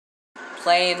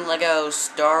playing Lego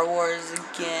Star Wars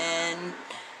again.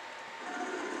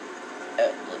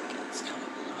 Look, it's kind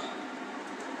of blue.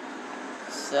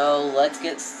 So let's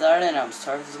get started. I'm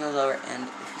sorry if this goes over, and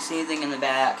if you see anything in the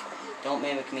back, don't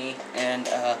mimic me, and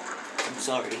I'm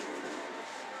sorry.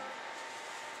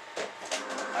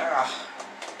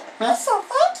 So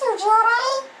thank you,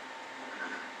 Jedi.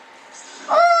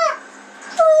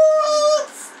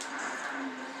 Please.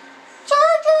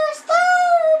 Jarjar,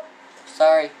 stop.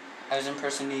 Sorry, I was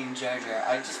impersonating Jarjar.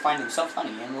 I just find him so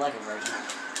funny in the Lego version.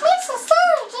 I'm so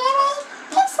sorry, Jedi.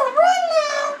 It's a run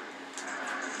now.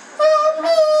 Help me.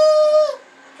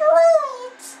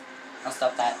 Wait. I'll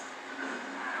stop that.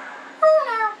 Oh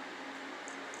no.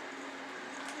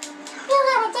 You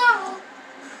gotta die.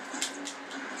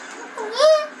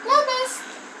 Yeah, love this.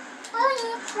 Oh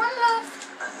yeah, one left.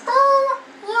 Oh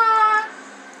yeah.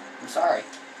 I'm sorry.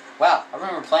 Wow, I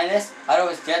remember playing this. I'd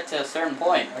always get to a certain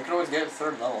point. I could always get to the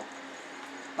third level.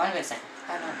 Might have been second.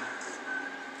 I don't know.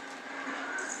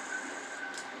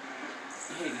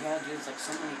 Hey, you gotta do this like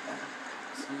so many times.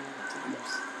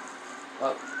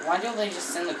 Well, why don't they just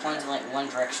send the coins in like one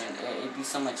direction? It'd be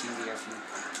so much easier if you...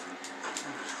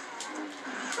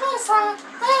 Lisa,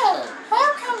 hey,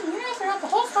 how come you know throughout the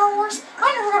whole Star Wars?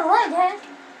 I never got a ride there.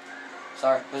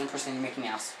 Sorry, wasn't impersonating Mickey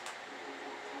Mouse.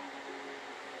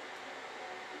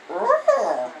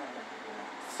 Ooh,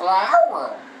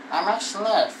 flower. I'm a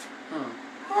slave.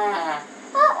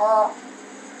 Uh-oh.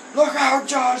 Look out,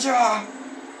 Jarjar!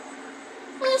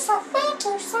 Lisa, thank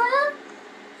you, sir.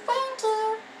 Thank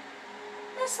you.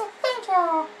 Lisa, thank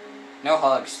you. No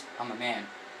hugs. I'm a man.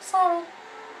 Sorry.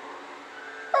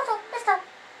 Okay, let's go.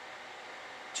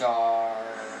 Jar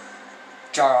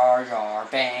Jar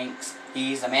Banks.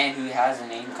 He's a man who has a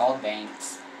name called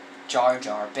Banks. Jar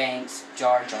Jar Banks.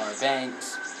 Jar Jar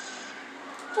Banks.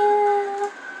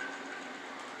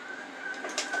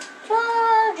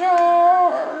 Jar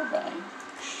Jar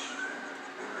Banks.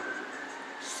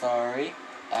 Sorry,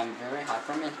 I'm very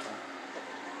hypermental.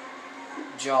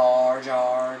 Jar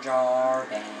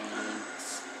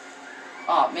Banks.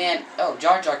 Oh man, oh,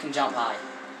 Jar Jar can jump high.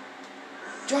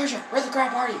 Jar Jar, where the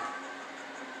crap are you?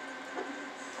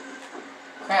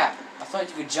 Crap, I thought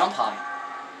you could jump high.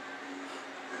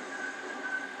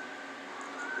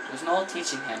 There's no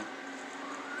teaching him.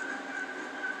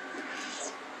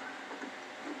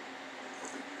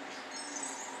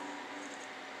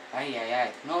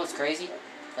 Ay. You know what's crazy?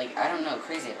 Like, I don't know,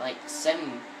 crazy. Like, 7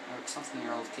 or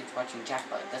something-year-old kids watching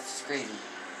Jackpot. That's just crazy.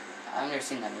 I've never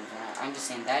seen that movie. I'm just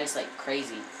saying, that is, like,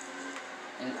 crazy.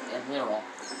 And literal.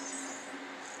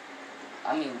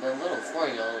 I mean, the little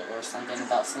 4-year-old or something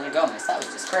about Selena Gomez. That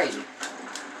was just crazy.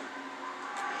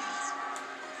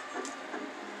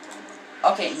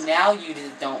 Okay, now you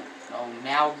just don't... Oh,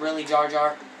 now really, Jar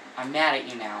Jar? I'm mad at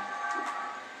you now.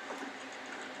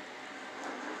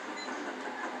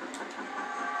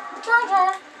 Jar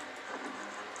Jar.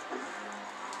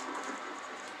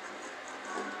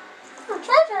 Oh,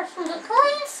 Jar Jar from the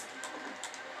coins.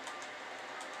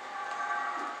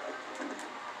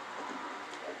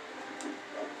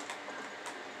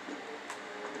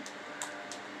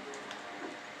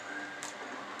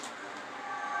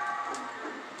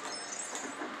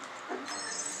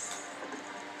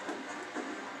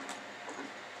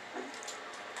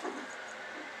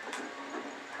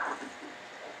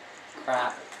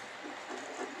 Crap.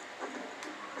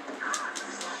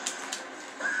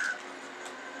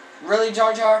 Really,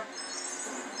 Jar Jar?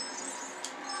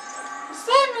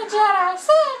 Save me, Jedi,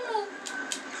 save me.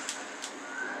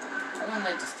 I don't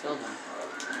like just killed him.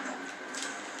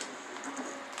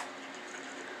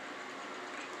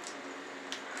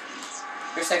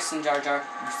 Your section, Jar Jar.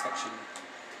 Your section.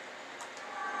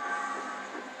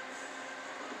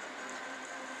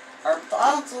 Our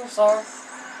thoughts are sorry.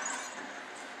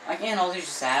 I can't always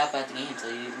just add up at the game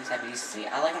until you at least have decency.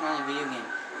 I like it on a video game. I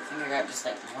think I got just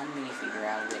like one minifigure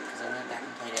out of it because I went back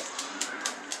and played it.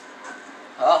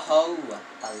 Oh,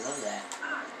 I love that.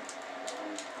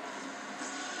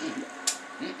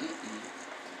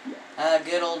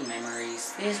 Good old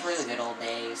memories. These were the good old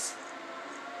days.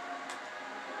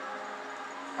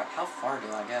 How far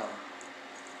do I go?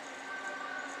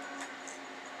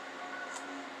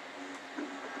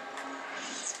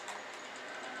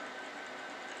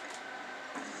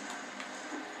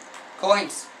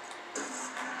 Coins!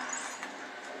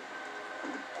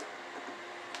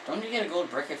 Don't you get a gold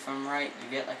brick if I'm right? You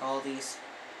get like all these,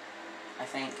 I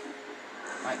think.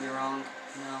 Might be wrong.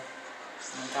 No.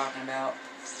 What I'm talking about.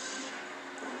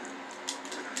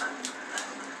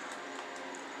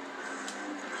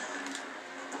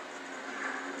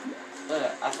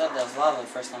 Look, I thought that was lava the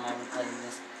first time I ever played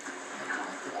this.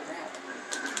 What the crap?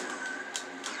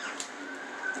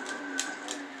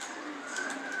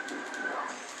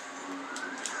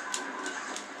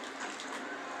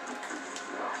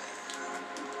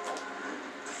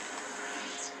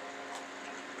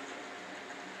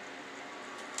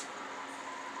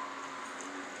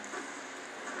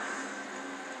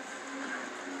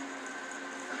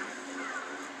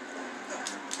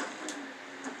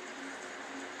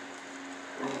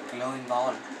 knowing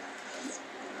bottom.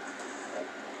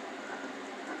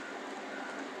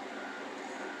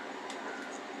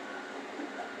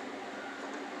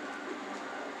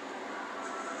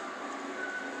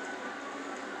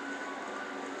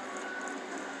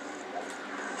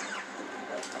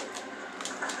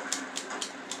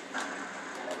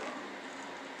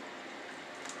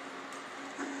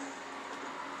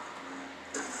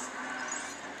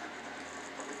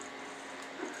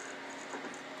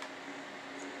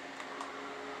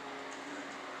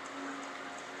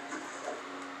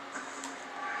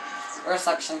 Or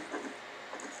suction. You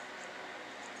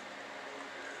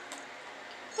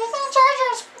think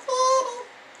Jarjar's creative?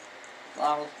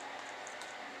 Loud.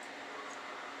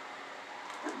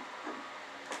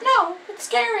 No, it's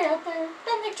scary out there.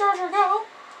 Don't make Jar Jar go.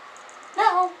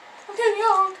 No, I'm too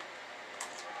young.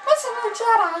 That's a new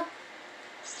Jedi.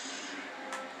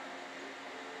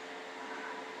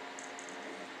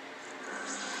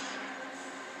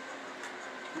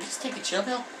 Can you just take a chill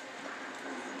pill?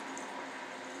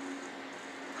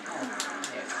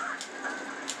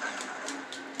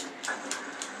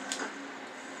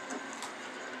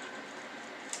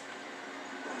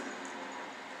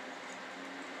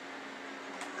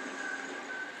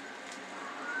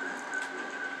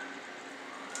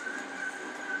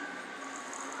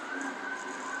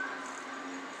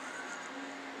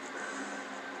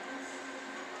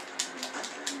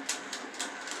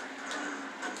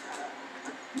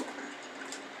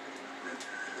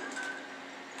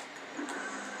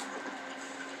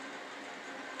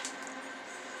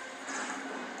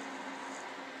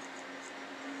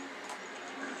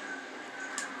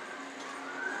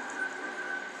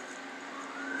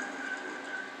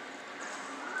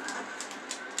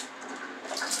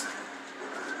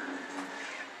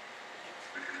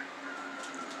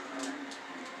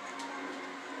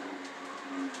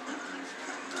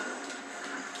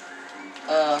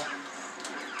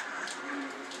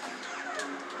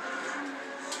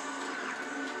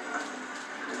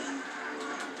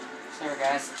 Sorry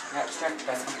guys, I got distracted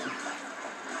by something.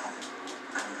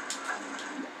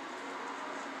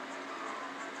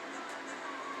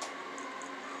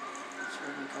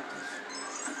 Sure we got this.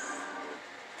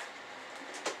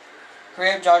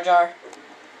 Hurry up, Jar Jar.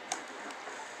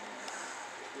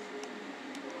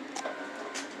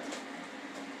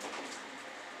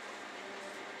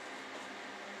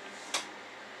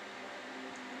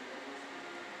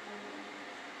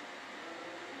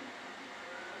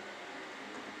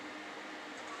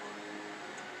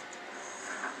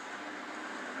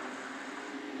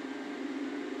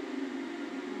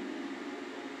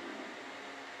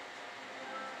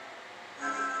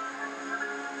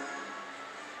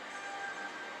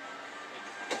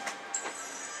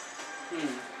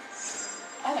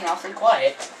 I've been awfully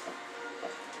quiet.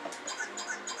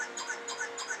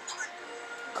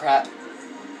 Crap.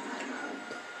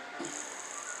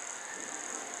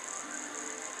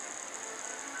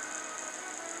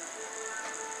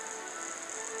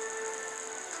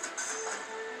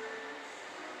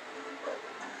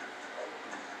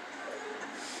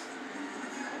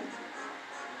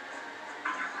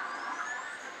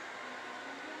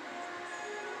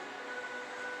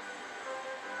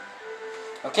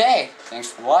 Okay, thanks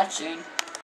for watching.